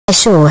I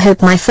sure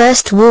hope my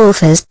first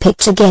Wolfers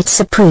picture gets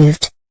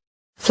approved.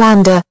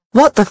 Flander,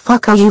 what the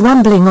fuck are you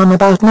rambling on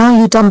about now,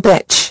 you dumb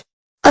bitch?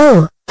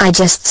 Oh, I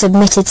just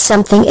submitted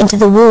something into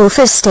the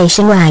Wolfers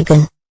station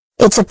wagon.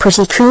 It's a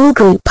pretty cool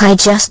group I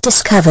just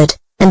discovered,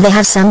 and they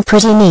have some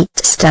pretty neat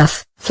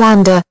stuff.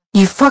 Flander,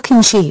 you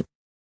fucking sheep.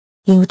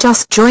 You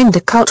just joined a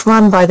cult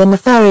run by the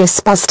nefarious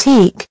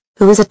Spastique,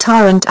 who is a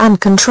tyrant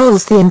and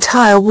controls the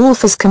entire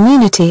Wolfers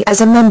community as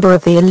a member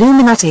of the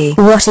Illuminati.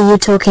 What are you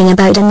talking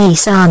about,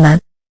 Anisama?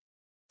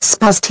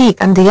 Spastique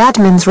and the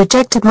admins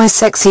rejected my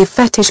sexy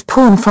fetish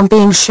porn from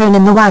being shown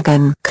in the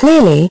wagon.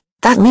 Clearly,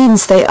 that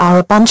means they are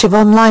a bunch of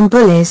online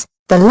bullies,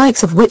 the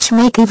likes of which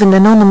make even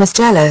Anonymous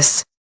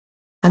jealous.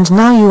 And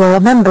now you are a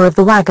member of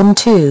the wagon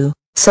too,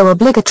 so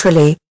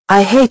obligatorily,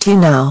 I hate you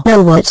now.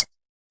 No what?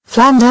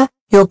 Flander,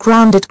 you're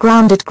grounded,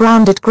 grounded,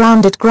 grounded,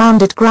 grounded,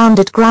 grounded,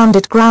 grounded,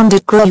 grounded,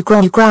 grounded,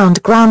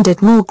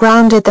 grounded, more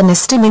grounded than a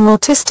stimming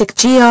autistic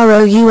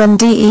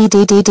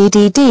GROUNDEDDDDD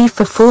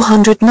for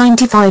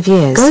 495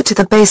 years. Go to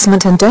the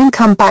basement and don't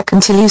come back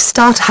until you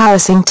start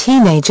harassing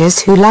teenagers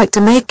who like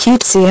to make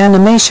cutesy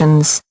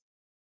animations.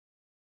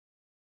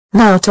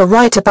 Now to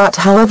write about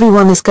how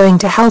everyone is going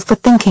to hell for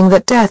thinking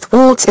that Death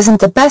Waltz isn't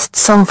the best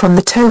song from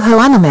the Toho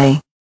anime.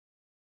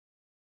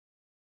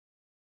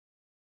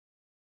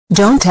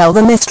 Don't tell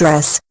the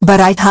mistress,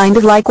 but I kind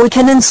of like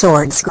Wiccan and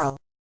Swords Girl.